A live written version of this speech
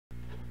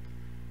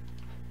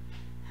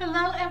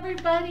Hello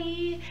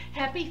everybody!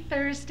 Happy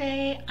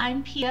Thursday.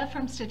 I'm Pia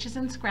from Stitches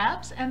and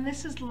Scraps and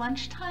this is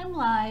Lunchtime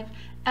Live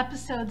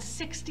episode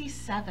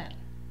 67.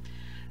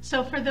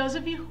 So for those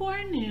of you who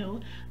are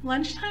new,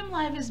 Lunchtime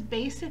Live is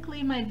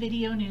basically my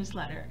video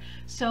newsletter.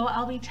 So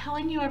I'll be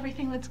telling you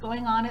everything that's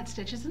going on at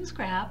Stitches and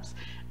Scraps,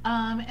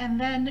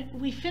 and then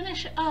we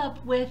finish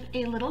up with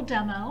a little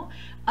demo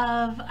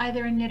of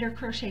either a knit or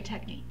crochet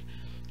technique.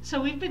 So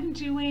we've been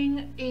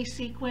doing a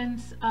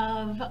sequence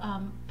of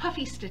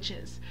puffy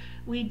stitches.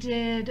 We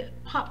did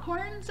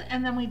popcorns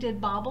and then we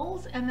did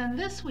baubles, and then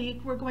this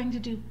week we're going to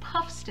do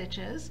puff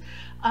stitches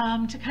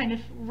to kind of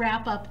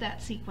wrap up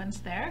that sequence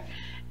there.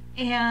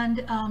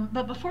 And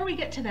but before we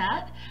get to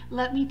that,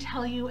 let me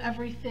tell you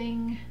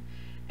everything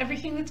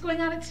that's going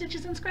on at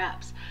Stitches and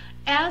Scraps.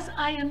 As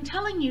I am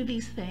telling you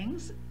these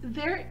things,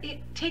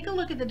 take a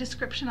look at the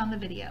description on the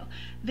video.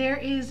 There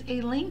is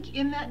a link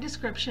in that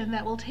description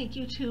that will take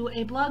you to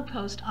a blog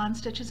post on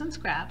Stitches and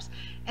Scraps,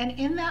 and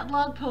in that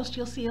blog post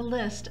you'll see a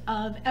list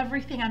of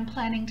everything I'm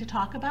planning to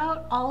talk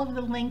about. All of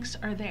the links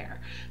are there.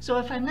 So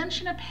if I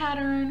mention a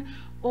pattern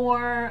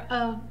or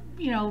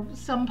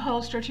some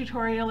post or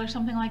tutorial or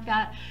something like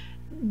that,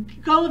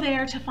 go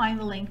there to find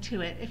the link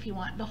to it if you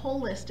want. The whole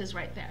list is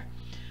right there.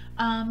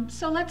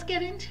 So let's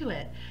get into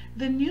it.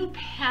 The new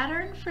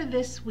pattern for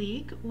this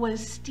week was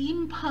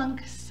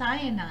Steampunk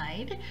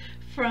Cyanide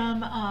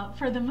from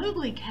for the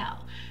Moogly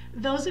Cal.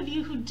 Those of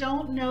you who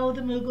don't know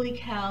the Moogly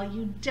Cal,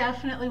 you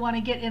definitely want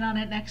to get in on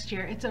it next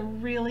year. It's a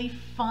really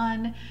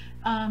fun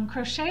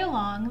crochet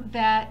along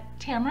that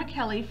Tamara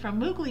Kelly from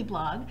Moogly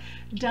Blog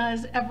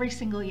does every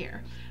single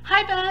year.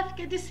 Hi Beth,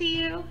 good to see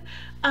you.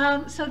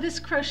 So this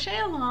crochet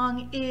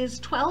along is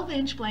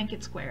 12-inch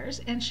blanket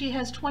squares, and she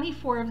has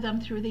 24 of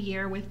them through the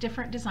year with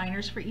different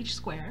designers for each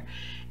square,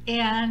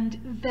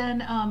 and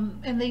then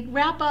and they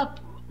wrap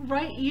up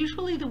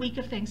usually the week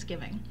of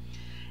Thanksgiving.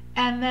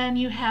 And then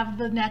you have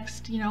the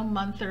next,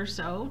 month or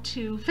so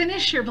to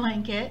finish your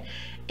blanket,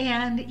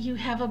 and you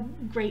have a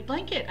great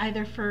blanket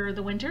either for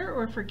the winter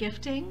or for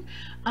gifting.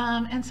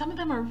 And some of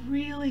them are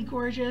really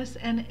gorgeous,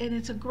 and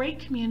it's a great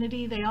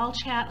community. They all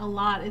chat a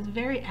lot. It's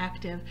very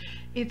active.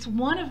 It's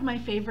one of my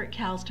favorite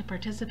cals to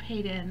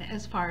participate in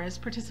as far as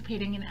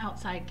participating in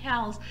outside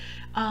cals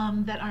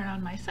that aren't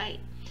on my site.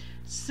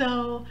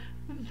 So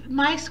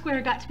my square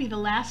got to be the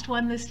last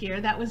one this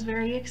year. That was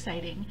very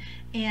exciting.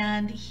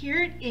 And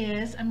here it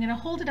is. I'm going to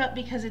hold it up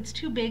because it's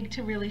too big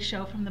to really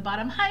show from the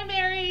bottom. Hi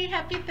Mary,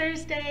 happy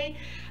Thursday.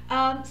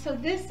 So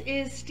this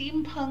is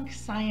Steampunk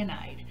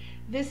Cyanide.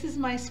 This is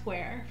my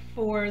square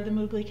for the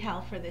Moogly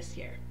Cal for this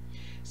year.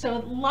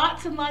 So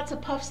lots and lots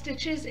of puff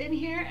stitches in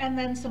here, and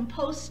then some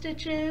post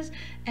stitches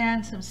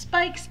and some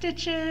spike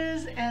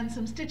stitches and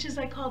some stitches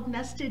I called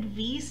nested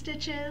V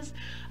stitches.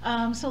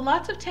 So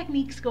lots of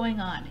techniques going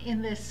on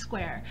in this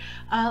square.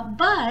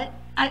 But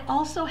I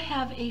also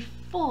have a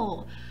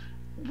full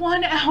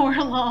 1 hour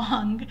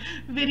long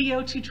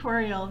video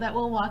tutorial that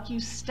will walk you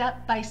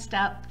step by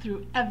step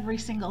through every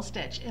single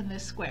stitch in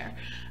this square.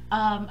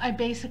 I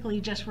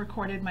basically just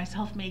recorded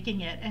myself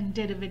making it and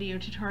did a video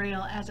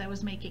tutorial as I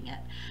was making it.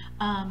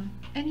 And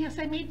yes,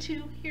 I made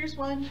two. Here's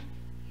one,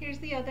 here's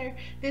the other.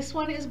 This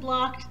one is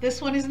blocked,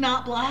 this one is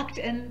not blocked,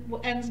 and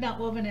ends not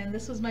woven in.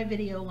 This was my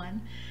video one.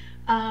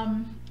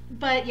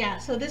 But yeah,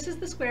 so this is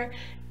the square.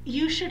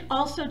 You should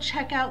also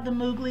check out the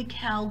Moogly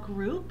Cal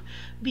group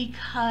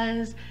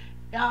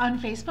on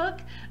Facebook,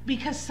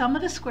 because some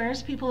of the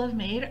squares people have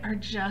made are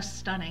just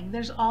stunning.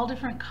 There's all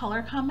different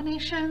color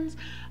combinations,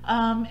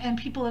 and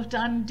people have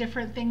done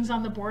different things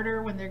on the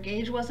border when their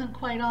gauge wasn't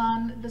quite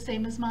on the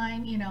same as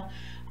mine,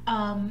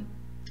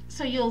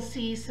 so you'll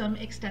see some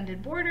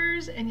extended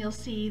borders, and you'll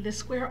see the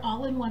square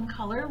all in one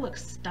color.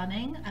 Looks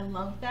stunning. I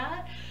love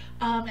that.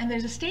 And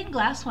there's a stained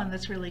glass one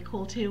that's really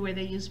cool too, where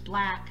they use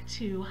black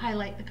to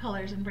highlight the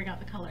colors and bring out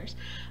the colors.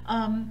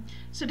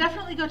 So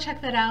definitely go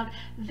check that out.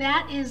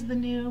 That is the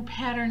new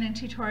pattern and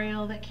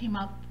tutorial that came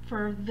up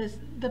for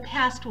the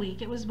past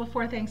week. It was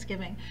before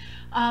Thanksgiving.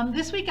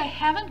 This week I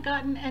haven't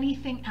gotten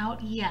anything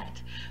out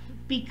yet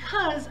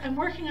because I'm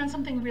working on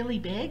something really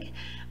big.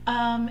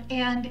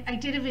 And I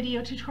did a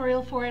video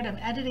tutorial for it. I'm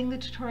editing the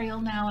tutorial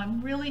now.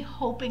 I'm really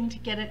hoping to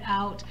get it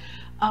out.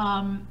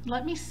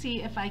 Let me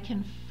see if I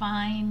can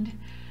find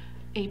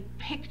a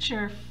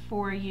picture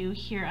for you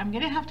here. I'm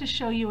going to have to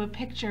show you a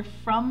picture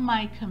from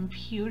my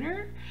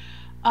computer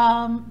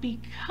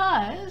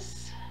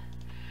because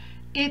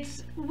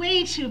it's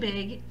way too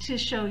big to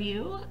show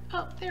you.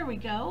 Oh, there we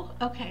go.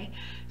 Okay,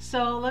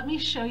 so let me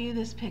show you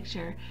this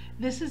picture.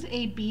 This is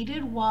a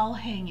beaded wall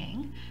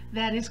hanging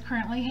that is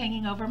currently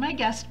hanging over my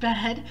guest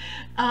bed.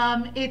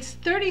 It's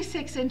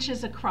 36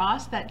 inches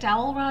across. That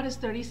dowel rod is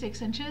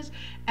 36 inches,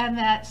 and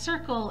that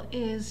circle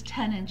is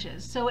 10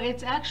 inches. So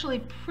it's actually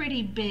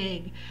pretty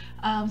big.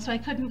 So I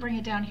couldn't bring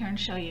it down here and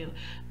show you.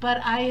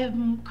 But I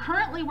am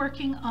currently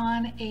working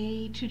on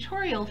a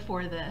tutorial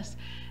for this.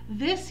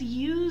 This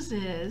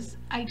uses,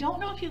 I don't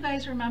know if you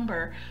guys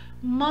remember,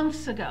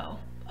 months ago,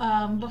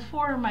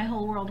 before my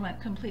whole world went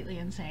completely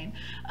insane,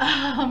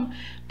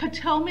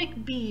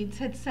 Potomac Beads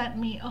had sent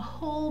me a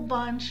whole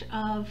bunch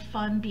of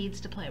fun beads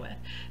to play with.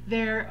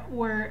 There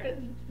were,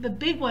 the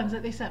big ones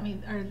that they sent me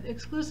are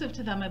exclusive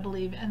to them, I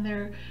believe,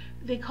 and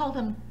they call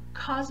them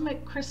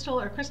cosmic crystal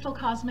or crystal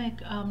cosmic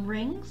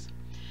rings,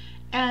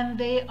 and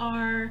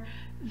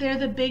they're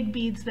the big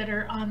beads that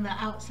are on the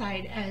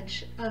outside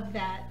edge of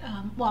that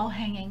wall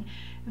hanging.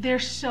 They're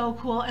so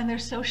cool and they're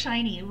so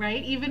shiny,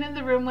 right? Even in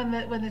the room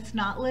when it's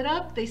not lit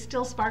up, they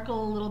still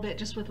sparkle a little bit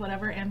just with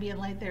whatever ambient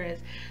light there is.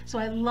 So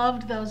I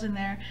loved those in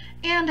there.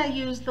 And I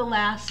used the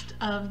last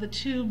of the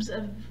tubes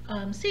of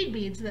seed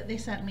beads that they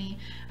sent me.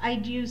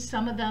 I'd used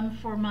some of them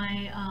for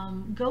my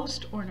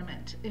ghost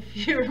ornament, if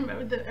you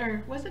remember,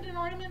 or was it an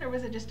ornament or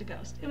was it just a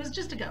ghost? It was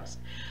just a ghost.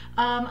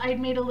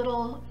 I'd made a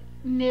little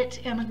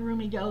knit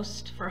amigurumi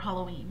ghost for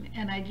Halloween,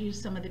 and I'd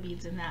used some of the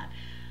beads in that.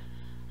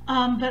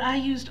 But I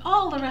used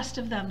all the rest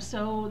of them,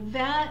 so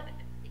that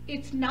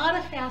it's not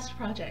a fast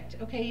project,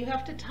 okay? You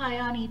have to tie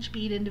on each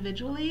bead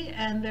individually,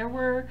 and there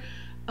were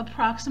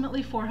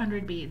approximately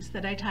 400 beads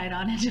that I tied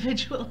on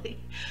individually.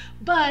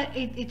 But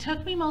it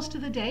took me most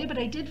of the day, but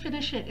I did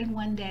finish it in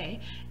one day,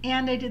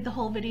 and I did the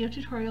whole video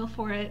tutorial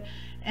for it,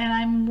 and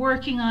I'm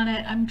working on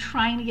it. I'm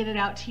trying to get it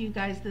out to you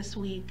guys this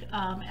week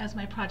as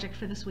my project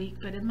for this week,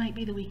 but it might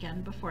be the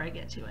weekend before I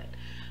get to it.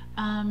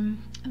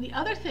 The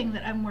other thing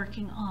that I'm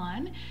working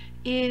on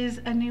is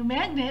a new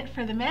magnet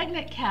for the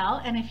magnet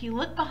cowl, and if you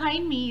look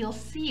behind me you'll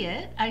see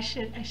it. I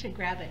should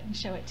grab it and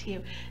show it to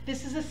you.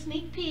 This is a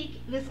sneak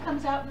peek. This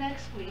comes out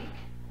next week,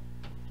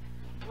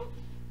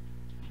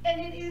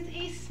 and it is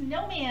a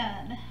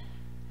snowman.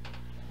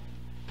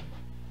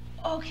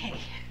 Okay,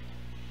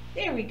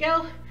 there we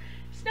go,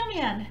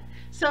 snowman.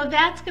 So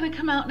that's going to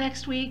come out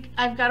next week.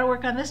 I've got to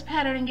work on this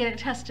pattern and get it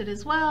tested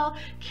as well.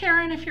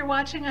 Karen, if you're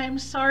watching, I'm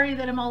sorry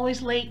that I'm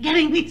always late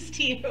getting these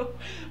to you,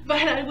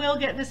 but I will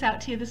get this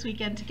out to you this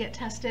weekend to get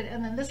tested,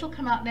 and then this will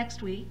come out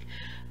next week.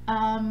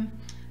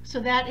 So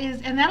that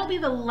is, and that'll be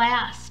the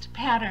last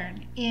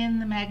pattern in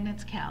the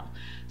Magnets Cowl.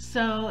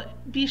 So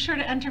be sure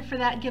to enter for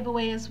that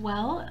giveaway as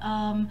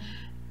well.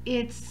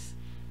 It's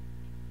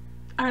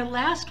our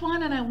last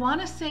one, and I want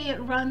to say it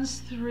runs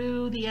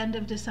through the end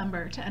of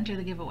December to enter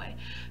the giveaway.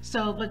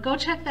 So, but go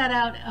check that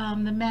out,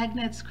 the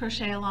Magnets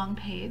Crochet Along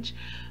page.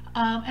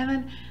 And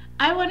then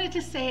I wanted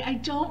to say, I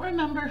don't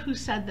remember who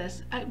said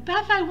this.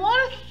 Beth, I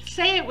want to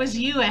say it was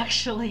you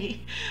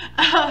actually.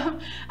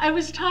 I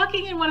was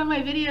talking in one of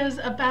my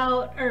videos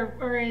about,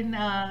 or in,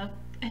 I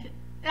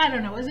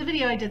don't know, it was a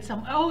video I did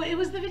it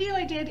was the video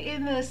I did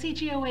in the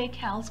CGOA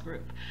Cals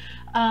group.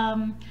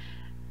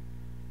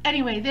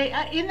 Anyway,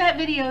 in that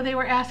video they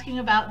were asking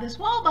about this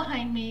wall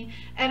behind me,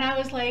 and I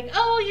was like,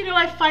 oh, you know,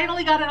 I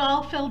finally got it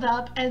all filled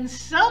up, and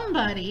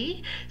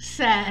somebody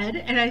said,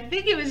 and I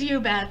think it was you,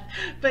 Beth,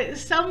 but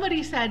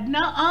somebody said,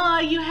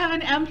 nuh-uh, you have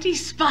an empty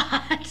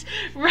spot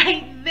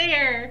right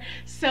there.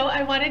 So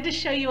I wanted to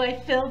show you I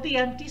filled the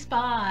empty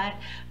spot.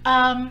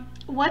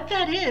 What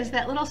that is,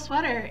 that little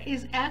sweater,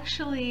 is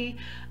actually,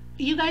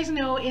 you guys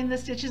know in the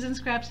Stitches and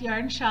Scraps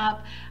yarn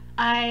shop,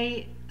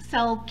 I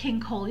sell King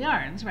Cole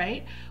yarns,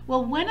 right?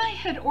 Well, when I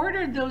had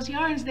ordered those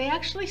yarns, they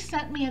actually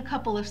sent me a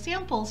couple of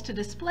samples to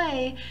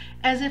display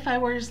as if I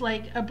was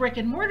like a brick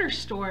and mortar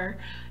store,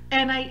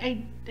 and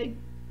I'm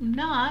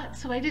not,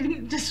 so I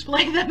didn't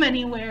display them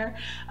anywhere.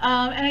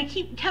 And I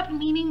kept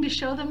meaning to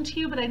show them to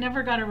you, but I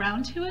never got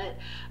around to it.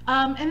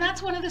 And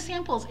that's one of the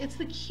samples. It's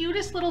the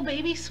cutest little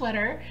baby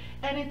sweater,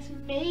 and it's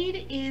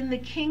made in the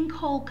King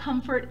Cole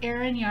Comfort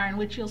Aran yarn,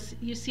 which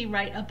you see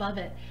right above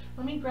it.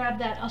 Let me grab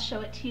that. I'll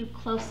show it to you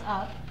close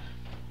up.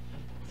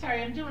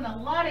 Sorry, I'm doing a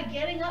lot of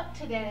getting up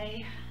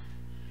today.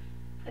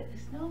 Put the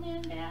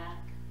snowman back.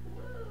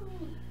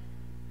 Woo.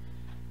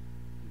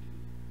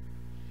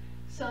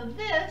 So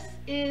this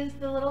is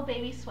the little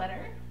baby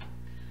sweater.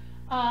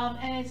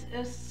 And it's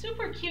a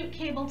super cute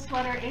cabled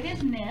sweater. It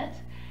is knit.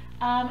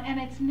 And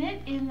it's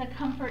knit in the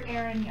Comfort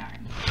Aran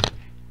yarn.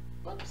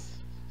 Whoops,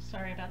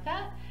 sorry about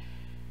that.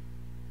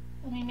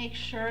 Let me make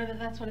sure that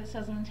that's what it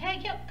says on the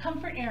tag. Yep,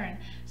 Comfort Aran.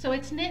 So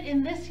it's knit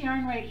in this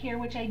yarn right here,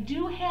 which I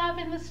do have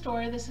in the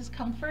store. This is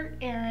Comfort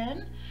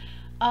Aran.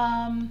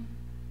 My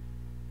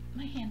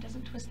hand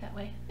doesn't twist that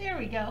way. There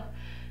we go.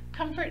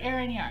 Comfort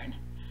Aran yarn.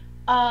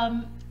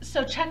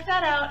 So check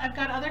that out. I've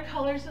got other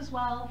colors as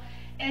well.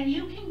 And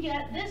you can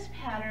get this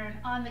pattern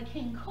on the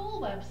King Cole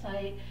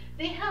website.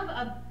 They have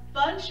a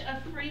bunch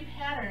of free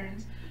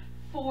patterns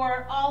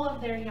for all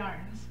of their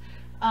yarns.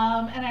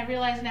 And I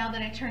realize now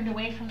that I turned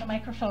away from the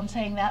microphone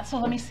saying that, so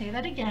let me say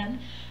that again.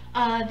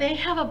 They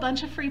have a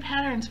bunch of free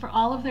patterns for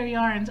all of their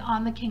yarns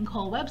on the King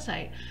Cole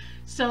website.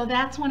 So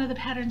that's one of the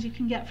patterns you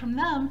can get from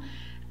them.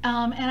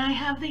 And I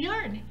have the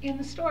yarn in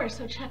the store,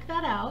 so check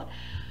that out.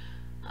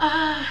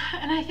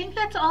 And I think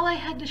that's all I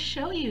had to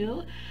show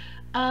you.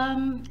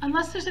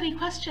 Unless there's any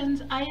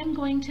questions, I am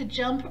going to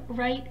jump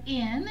right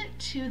in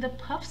to the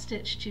puff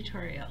stitch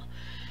tutorial,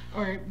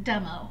 or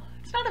demo.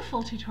 It's not a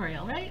full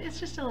tutorial, right? It's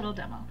just a little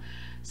demo.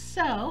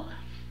 So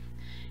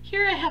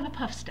here I have a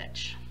puff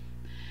stitch,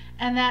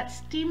 and that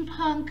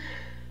steampunk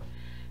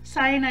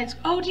cyanide.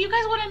 Oh, do you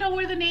guys want to know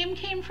where the name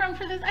came from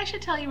for this? I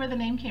should tell you where the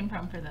name came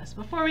from for this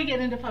before we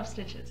get into puff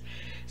stitches.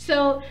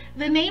 So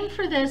the name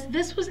for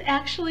this was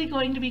actually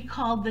going to be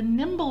called the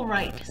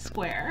Nimblewright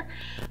Square,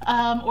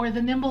 or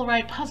the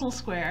Nimblewright Puzzle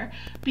Square,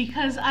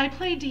 because I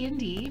play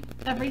D&D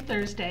every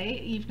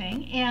Thursday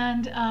evening,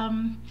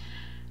 and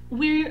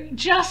we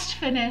just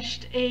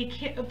finished a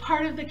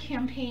part of the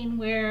campaign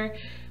where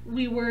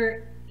we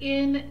were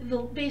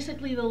in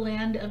basically the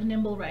land of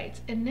Nimblewrights,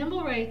 and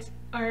Nimblewrights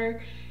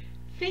are,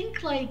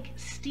 think like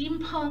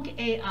steampunk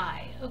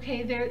AI.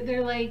 Okay,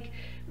 they're like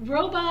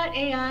robot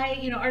AI,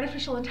 you know,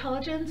 artificial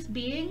intelligence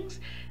beings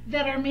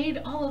that are made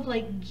all of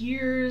like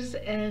gears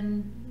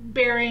and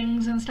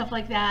bearings and stuff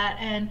like that.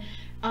 And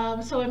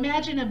so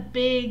imagine a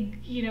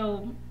big, you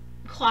know,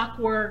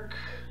 clockwork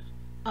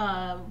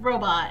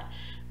robot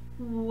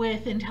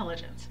with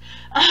intelligence.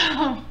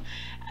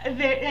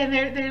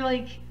 They're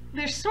like,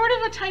 they're sort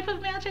of a type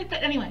of magic,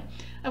 but anyway,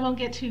 I won't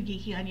get too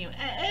geeky on you.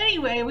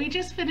 Anyway, we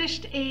just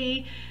finished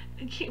a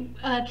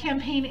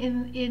campaign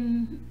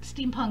in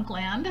steampunk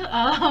land,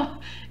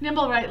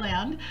 Nimblewright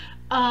land,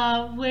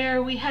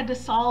 where we had to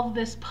solve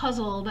this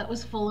puzzle that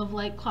was full of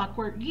like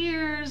clockwork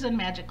gears and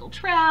magical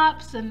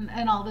traps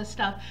and all this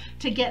stuff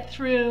to get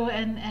through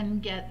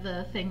and get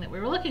the thing that we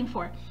were looking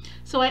for.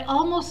 So I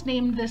almost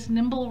named this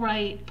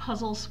Nimblewright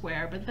Puzzle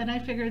Square, but then I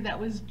figured that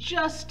was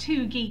just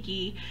too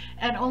geeky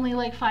and only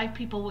like 5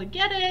 people would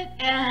get it,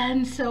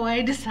 and so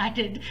I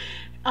decided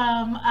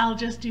I'll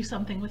just do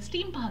something with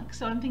steampunk.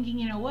 So I'm thinking,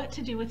 you know, what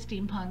to do with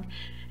steampunk.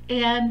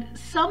 And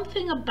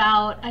something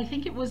about, I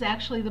think it was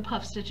actually the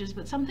puff stitches,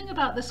 but something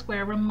about the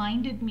square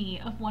reminded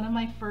me of one of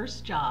my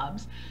first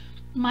jobs.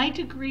 My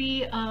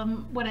degree,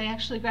 when I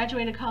actually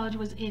graduated college,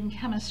 was in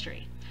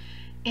chemistry.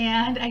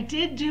 And I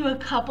did do a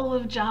couple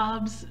of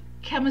jobs,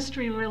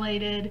 chemistry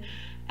related,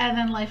 and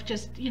then life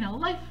just, you know,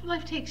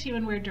 life takes you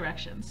in weird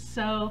directions.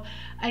 So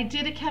I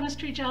did a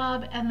chemistry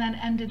job and then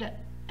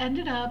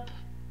ended up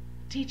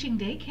teaching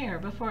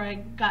daycare before I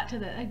got to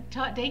I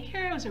taught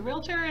daycare, I was a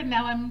realtor, and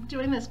now I'm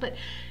doing this. But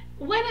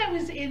when I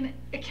was in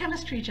a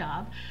chemistry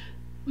job,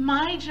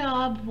 my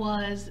job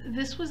was,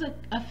 this was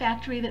a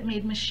factory that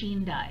made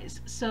machine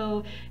dies.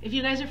 So if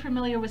you guys are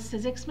familiar with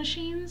Sizzix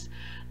machines,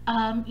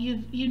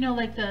 you know,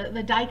 like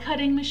the die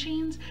cutting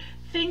machines,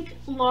 think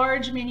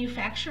large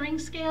manufacturing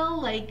scale,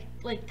 like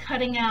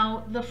cutting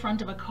out the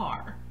front of a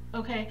car.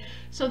 Okay,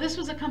 so this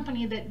was a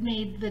company that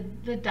made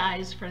the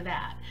dies for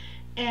that.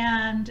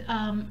 And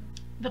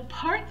the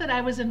part that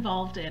I was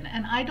involved in,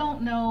 and I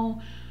don't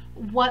know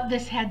what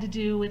this had to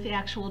do with the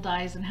actual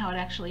dies and how it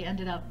actually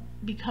ended up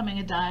becoming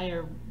a die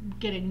or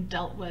getting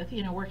dealt with,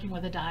 you know, working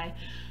with a die,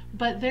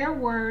 but there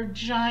were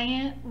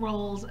giant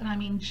rolls, and I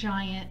mean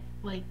giant,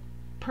 like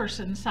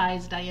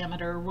person-sized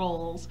diameter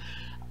rolls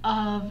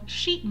of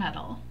sheet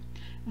metal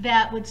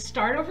that would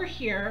start over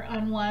here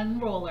on one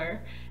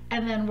roller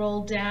and then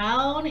roll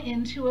down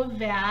into a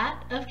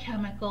vat of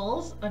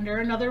chemicals under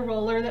another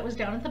roller that was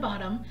down at the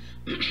bottom,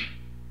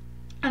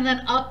 and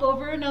then up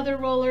over another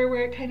roller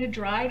where it kind of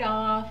dried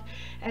off,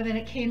 and then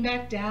it came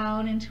back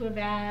down into a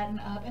vat and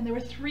up, and there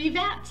were 3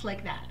 vats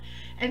like that.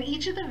 And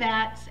each of the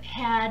vats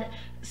had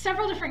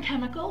several different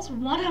chemicals,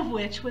 one of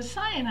which was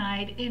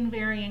cyanide in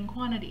varying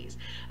quantities.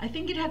 I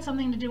think it had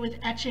something to do with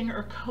etching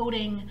or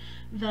coating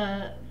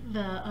the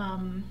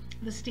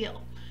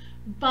steel,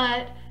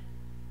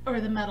 or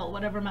the metal,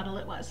 whatever metal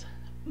it was.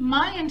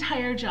 My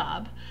entire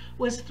job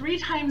was 3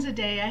 times a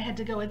day I had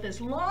to go with this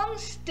long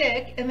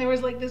stick, and there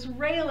was like this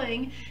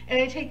railing,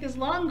 and I'd take this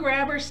long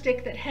grabber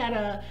stick that had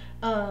a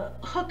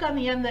hook on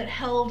the end that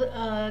held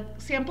a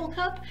sample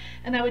cup,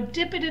 and I would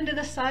dip it into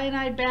the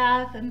cyanide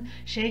bath and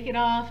shake it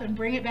off and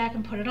bring it back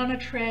and put it on a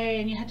tray,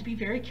 and you had to be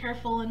very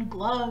careful, and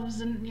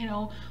gloves and, you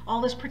know,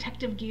 all this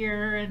protective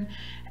gear,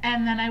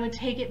 and then I would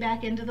take it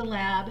back into the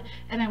lab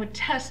and I would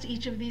test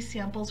each of these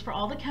samples for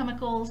all the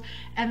chemicals,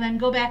 and then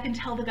go back and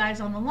tell the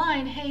guys on the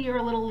line, hey, you're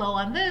a little low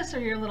on this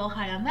or you're a little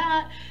high on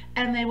that,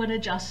 and they would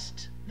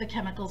adjust the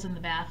chemicals in the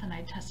bath and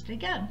I'd test it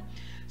again.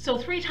 So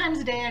 3 times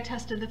a day I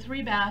tested the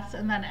 3 baths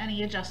and then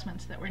any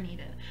adjustments that were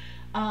needed.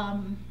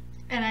 And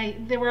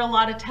there were a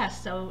lot of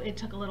tests, so it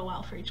took a little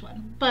while for each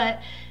one.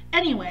 But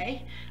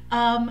anyway,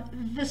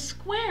 the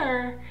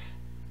square,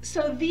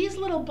 so these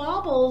little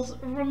baubles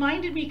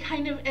reminded me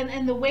kind of,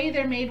 and the way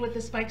they're made with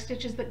the spike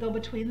stitches that go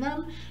between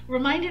them,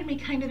 reminded me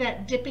kind of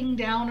that dipping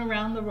down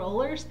around the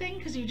rollers thing,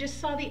 because you just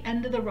saw the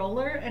end of the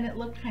roller and it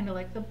looked kind of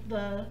like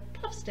the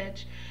puff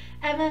stitch.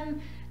 And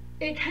then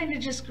it kind of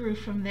just grew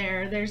from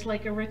there. There's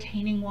like a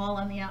retaining wall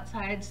on the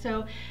outside.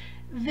 So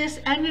this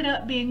ended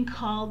up being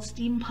called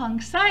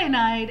Steampunk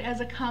Cyanide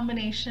as a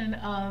combination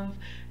of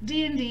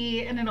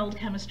D&D and an old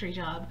chemistry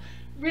job.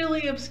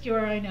 Really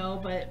obscure, I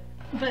know, but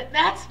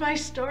that's my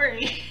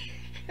story.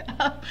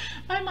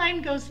 My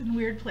mind goes in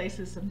weird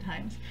places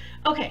sometimes.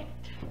 Okay,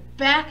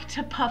 back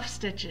to puff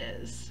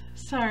stitches.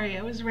 Sorry,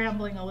 I was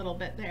rambling a little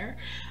bit there.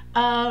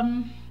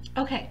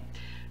 Okay,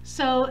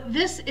 so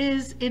this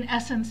is in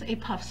essence a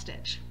puff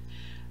stitch.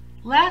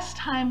 Last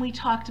time we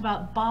talked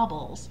about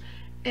baubles,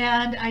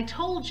 And I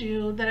told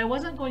you that I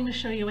wasn't going to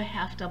show you a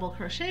half double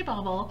crochet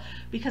bobble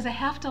because a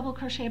half double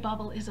crochet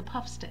bobble is a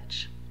puff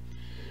stitch.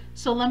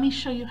 So let me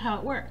show you how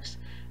it works.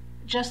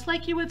 Just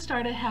like you would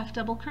start a half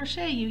double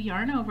crochet, you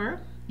yarn over,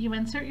 you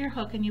insert your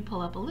hook and you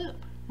pull up a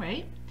loop,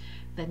 right?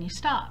 Then you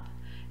stop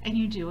and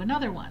you do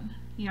another one.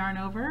 Yarn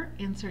over,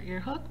 insert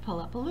your hook, pull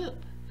up a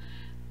loop.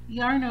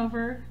 Yarn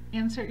over,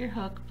 insert your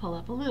hook, pull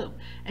up a loop.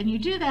 And you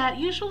do that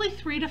usually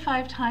 3 to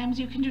 5 times.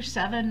 You can do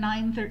 7,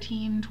 9,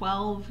 13,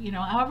 12,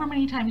 however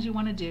many times you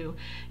want to do.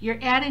 You're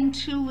adding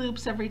 2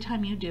 loops every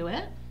time you do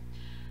it.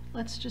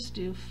 Let's just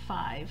do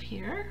 5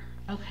 here,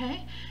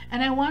 okay?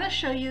 And I want to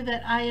show you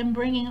that I am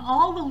bringing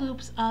all the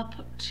loops up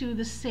to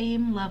the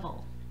same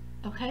level,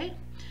 okay?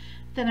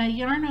 Then I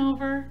yarn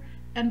over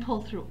and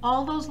pull through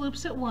all those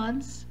loops at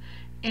once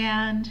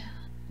and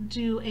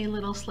do a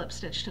little slip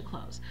stitch to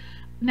close.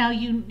 Now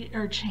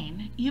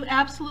chain. You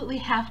absolutely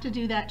have to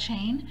do that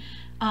chain.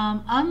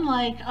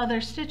 Unlike other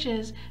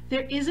stitches,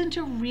 there isn't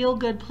a real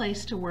good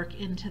place to work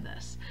into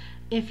this.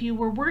 If you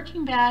were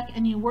working back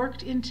and you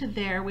worked into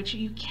there, which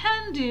you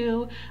can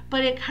do,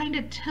 but it kind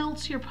of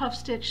tilts your puff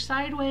stitch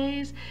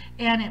sideways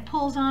and it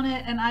pulls on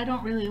it, and I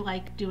don't really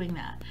like doing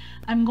that.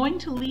 I'm going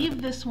to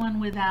leave this one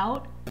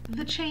without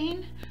the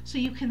chain so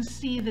you can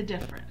see the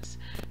difference.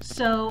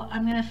 So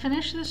I'm going to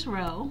finish this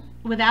row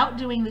without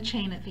doing the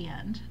chain at the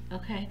end,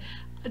 okay?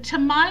 To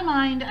my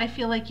mind, I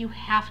feel like you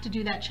have to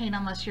do that chain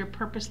unless you're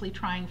purposely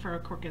trying for a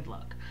crooked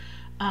look.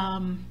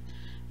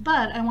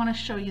 But I want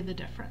to show you the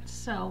difference.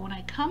 So when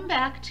I come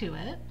back to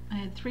it, I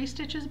had 3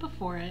 stitches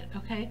before it,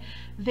 okay?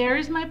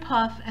 There's my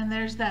puff, and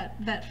there's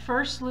that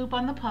first loop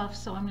on the puff,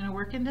 so I'm going to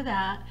work into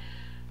that,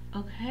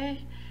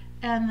 okay?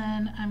 And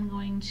then I'm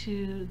going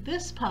to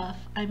this puff,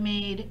 I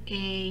made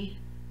a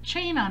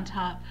chain on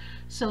top.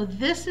 So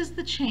this is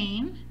the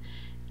chain,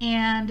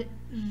 and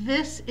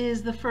this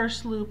is the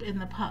first loop in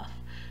the puff.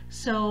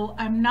 So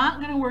I'm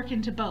not going to work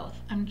into both.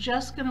 I'm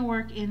just going to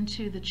work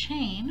into the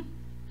chain,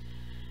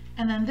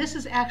 and then this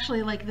is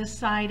actually like the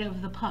side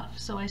of the puff.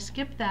 So I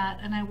skip that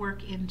and I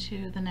work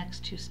into the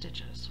next 2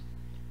 stitches.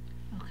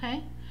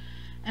 Okay?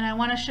 And I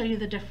want to show you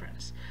the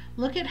difference.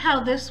 Look at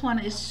how this one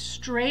is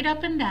straight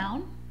up and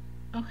down,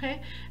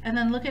 okay? And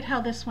then look at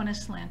how this one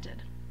is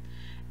slanted.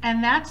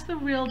 And that's the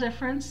real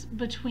difference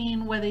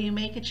between whether you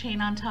make a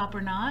chain on top or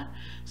not.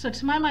 So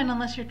to my mind,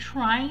 unless you're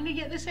trying to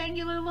get this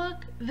angular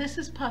look, this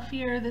is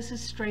puffier, this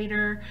is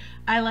straighter.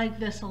 I like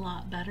this a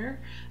lot better.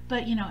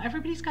 But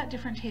everybody's got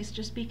different tastes,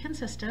 just be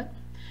consistent.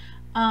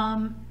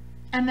 And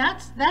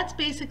that's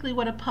basically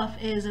what a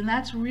puff is, and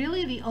that's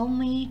really the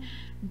only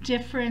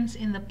difference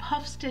in the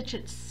puff stitch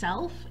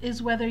itself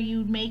is whether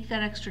you make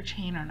that extra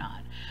chain or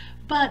not.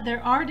 But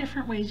there are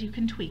different ways you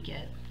can tweak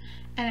it.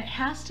 And it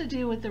has to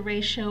do with the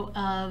ratio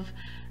of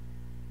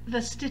the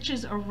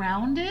stitches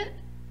around it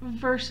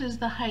versus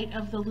the height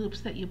of the loops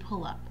that you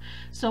pull up.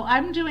 So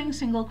I'm doing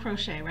single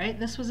crochet, right?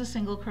 This was a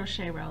single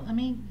crochet row. Let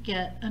me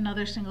get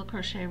another single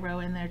crochet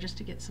row in there just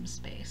to get some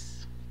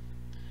space.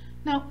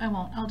 No, I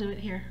won't. I'll do it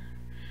here.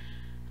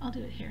 I'll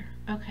do it here.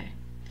 Okay.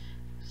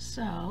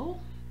 So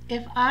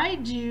if I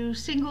do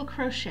single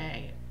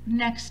crochet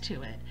next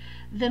to it,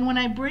 then when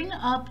I bring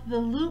up the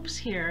loops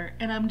here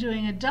and I'm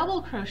doing a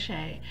double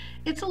crochet,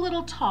 it's a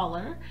little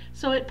taller,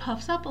 so it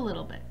puffs up a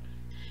little bit.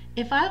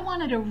 If I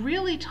wanted a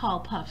really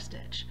tall puff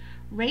stitch,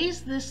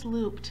 raise this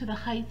loop to the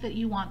height that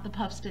you want the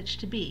puff stitch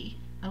to be,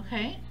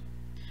 okay?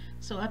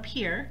 So up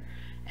here,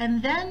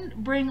 and then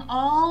bring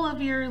all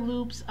of your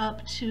loops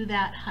up to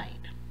that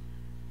height.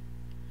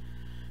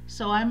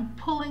 So I'm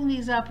pulling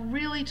these up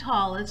really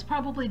tall. It's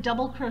probably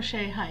double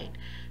crochet height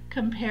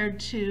compared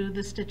to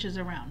the stitches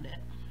around it.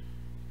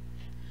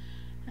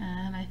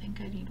 And I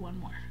think I need one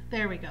more.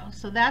 There we go.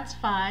 So that's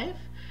 5.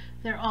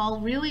 They're all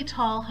really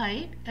tall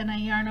height, and I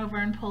yarn over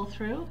and pull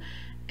through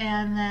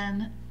and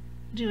then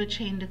do a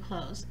chain to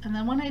close. And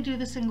then when I do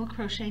the single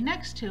crochet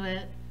next to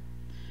it,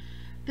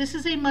 this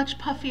is a much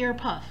puffier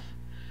puff.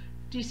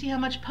 Do you see how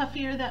much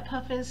puffier that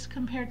puff is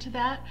compared to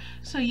that?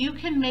 So you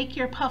can make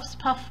your puffs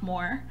puff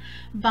more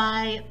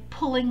by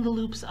pulling the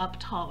loops up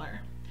taller.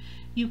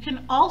 You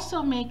can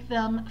also make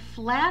them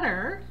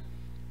flatter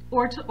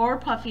or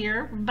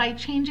puffier by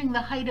changing the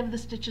height of the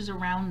stitches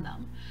around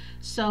them.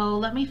 So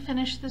let me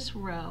finish this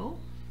row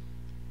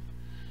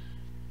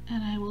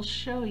and I will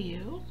show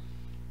you,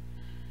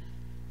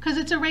 because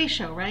it's a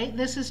ratio, right?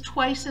 This is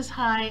twice as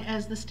high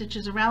as the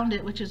stitches around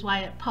it, which is why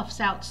it puffs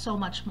out so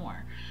much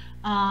more.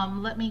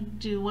 Let me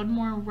do one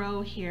more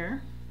row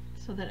here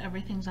so that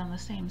everything's on the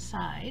same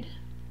side.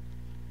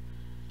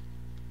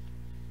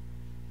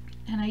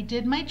 And I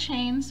did my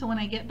chain, so when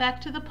I get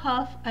back to the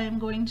puff, I am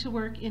going to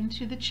work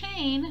into the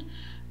chain,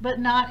 but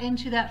not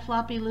into that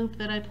floppy loop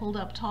that I pulled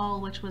up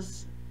tall, which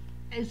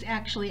is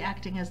actually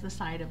acting as the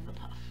side of the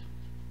puff.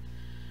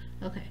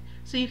 Okay,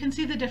 so you can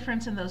see the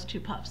difference in those 2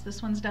 puffs.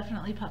 This one's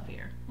definitely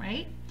puffier,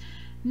 right?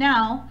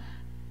 Now,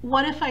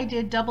 what if I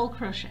did double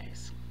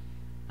crochets?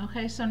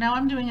 Okay, so now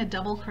I'm doing a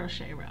double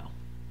crochet row,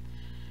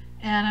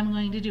 and I'm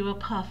going to do a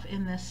puff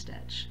in this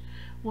stitch.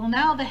 Well,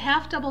 now the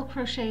half double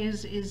crochet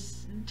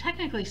is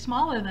technically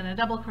smaller than a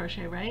double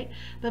crochet, right?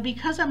 But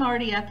because I'm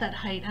already at that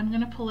height, I'm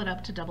going to pull it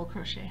up to double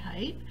crochet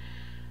height.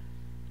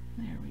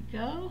 There we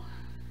go.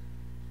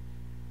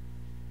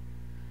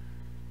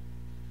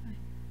 I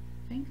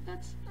think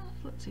that's enough.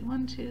 Let's see,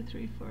 1, 2,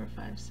 3, 4,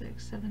 5,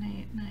 6, 7,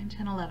 8, 9,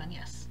 10, 11.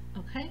 Yes,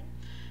 okay.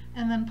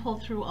 And then pull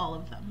through all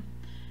of them.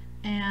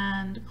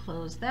 And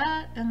close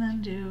that, and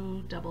then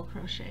do double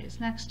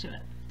crochets next to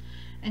it.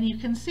 And you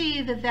can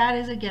see that that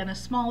is again a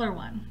smaller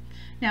one.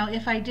 Now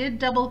if I did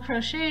double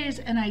crochets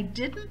and I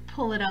didn't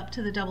pull it up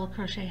to the double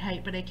crochet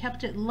height, but I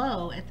kept it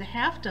low at the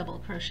half double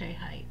crochet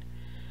height,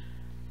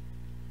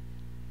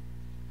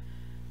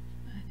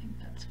 I think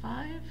that's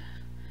 5,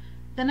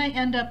 then I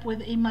end up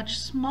with a much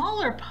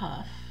smaller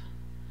puff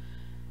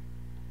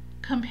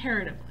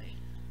comparatively.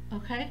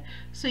 Okay,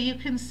 so you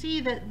can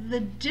see that the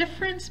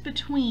difference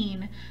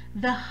between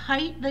the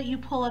height that you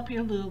pull up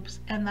your loops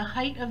and the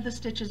height of the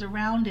stitches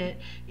around it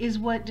is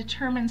what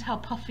determines how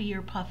puffy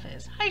your puff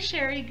is. Hi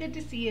Sherry, good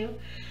to see you.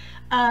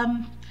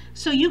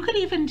 So you could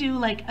even do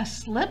like a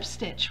slip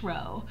stitch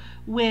row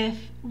with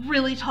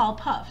really tall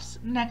puffs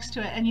next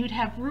to it, and you'd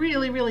have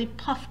really, really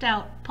puffed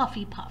out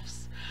puffy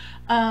puffs.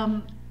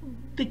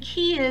 The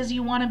key is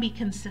you want to be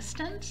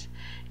consistent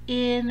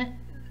in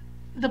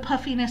the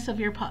puffiness of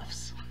your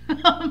puffs.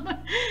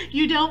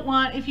 You don't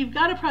want, if you've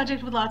got a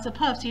project with lots of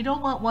puffs, you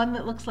don't want one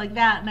that looks like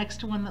that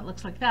next to one that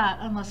looks like that,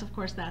 unless of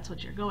course that's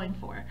what you're going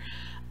for.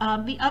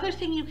 The other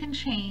thing you can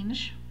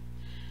change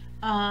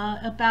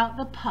about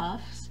the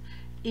puffs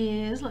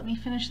is, let me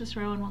finish this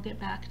row and we'll get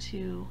back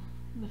to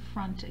the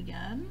front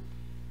again.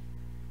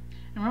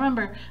 And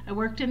remember, I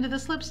worked into the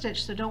slip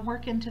stitch, so don't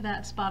work into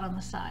that spot on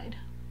the side.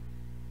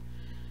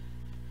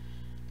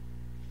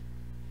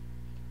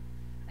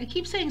 I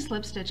keep saying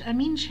slip stitch, I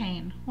mean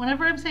chain.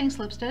 Whenever I'm saying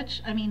slip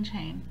stitch, I mean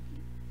chain.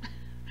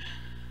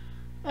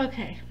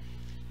 Okay,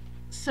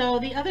 so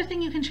the other thing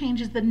you can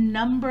change is the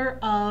number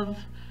of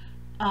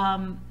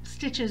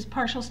stitches,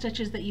 partial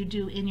stitches that you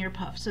do in your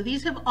puff. So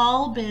these have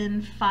all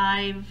been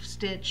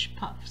 5-stitch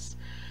puffs.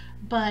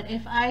 But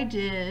if I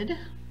did,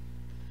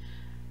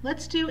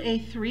 let's do a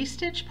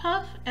 3-stitch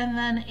puff and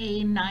then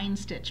a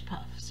 9-stitch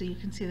puff so you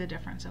can see the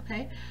difference,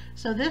 okay?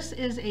 So this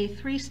is a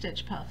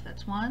 3-stitch puff.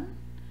 That's 1,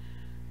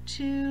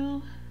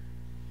 2,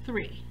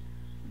 3.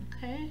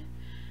 Okay,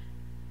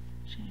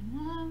 chain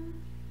 1,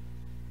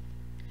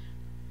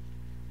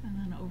 and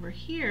then over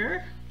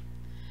here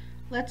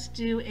let's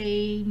do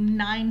a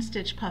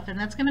 9-stitch puff, and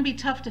that's going to be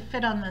tough to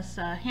fit on this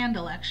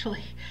handle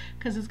actually,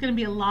 because it's going to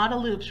be a lot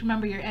of loops.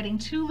 Remember, you're adding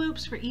 2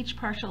 loops for each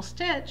partial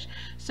stitch,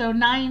 so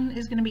 9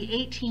 is going to be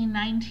 18,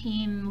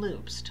 19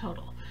 loops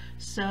total.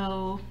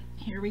 So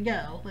here we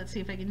go. Let's see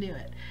if I can do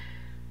it.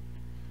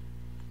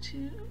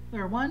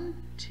 1,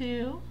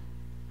 2,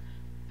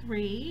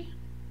 3,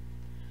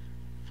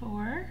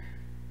 4,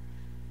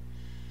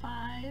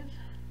 5,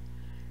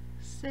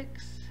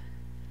 6,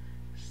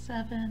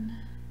 7,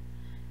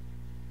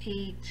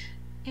 8,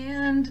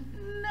 and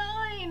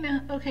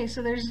 9. Okay,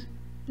 so there's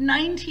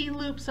 19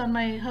 loops on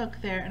my hook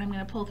there, and I'm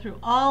going to pull through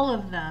all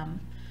of them.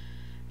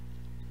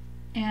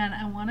 And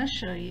I want to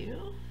show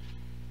you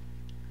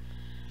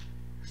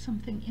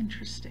something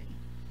interesting.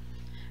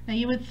 Now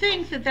you would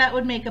think that that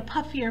would make a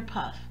puffier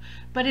puff,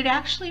 but it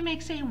actually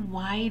makes a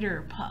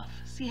wider puff.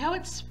 See how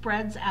it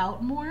spreads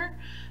out more?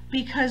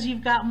 Because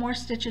you've got more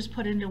stitches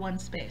put into one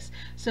space.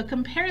 So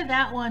compare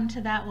that one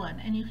to that one,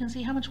 and you can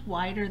see how much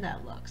wider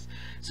that looks.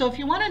 So if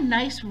you want a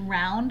nice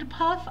round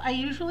puff, I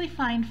usually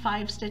find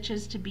 5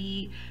 stitches to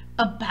be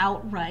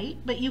about right,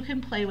 but you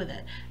can play with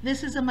it.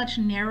 This is a much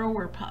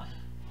narrower puff,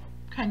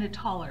 kind of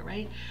taller,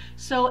 right?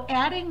 So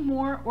adding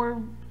more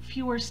or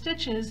fewer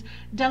stitches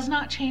does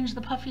not change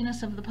the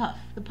puffiness of the puff.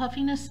 The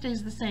puffiness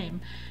stays the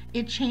same.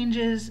 It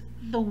changes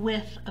the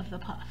width of the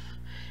puff.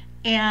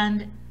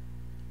 And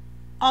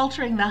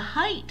altering the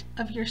height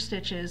of your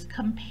stitches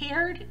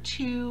compared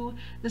to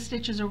the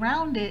stitches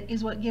around it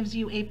is what gives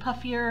you a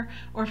puffier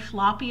or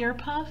floppier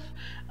puff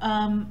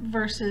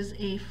versus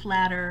a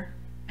flatter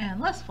and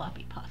less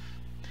floppy puff.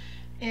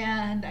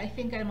 And I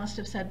think I must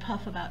have said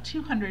puff about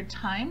 200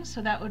 times,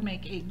 so that would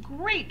make a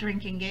great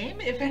drinking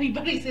game if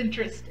anybody's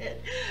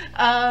interested.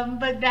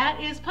 But that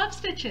is puff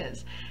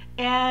stitches.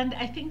 And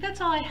I think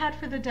that's all I had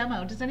for the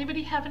demo. Does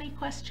anybody have any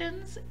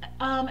questions?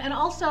 And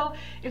also,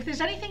 if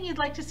there's anything you'd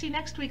like to see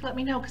next week, let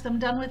me know, because I'm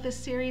done with this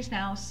series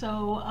now.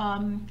 So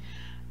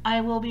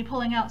I will be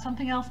pulling out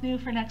something else new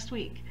for next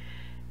week.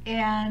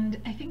 And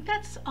I think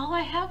that's all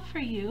I have for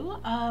you.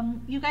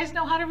 You guys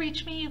know how to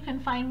reach me. You can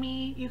find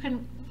me, you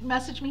can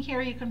message me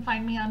here. You can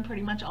find me on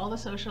pretty much all the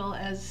social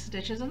as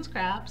Stitches and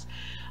Scraps,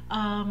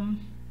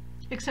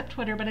 except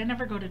Twitter, but I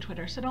never go to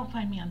Twitter, so don't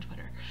find me on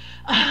Twitter.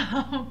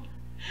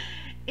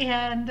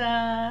 And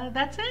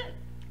that's it.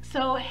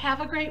 So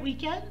have a great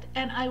weekend,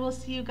 and I will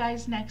see you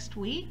guys next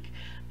week.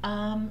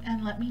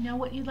 And let me know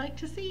what you'd like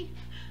to see.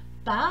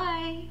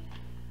 Bye.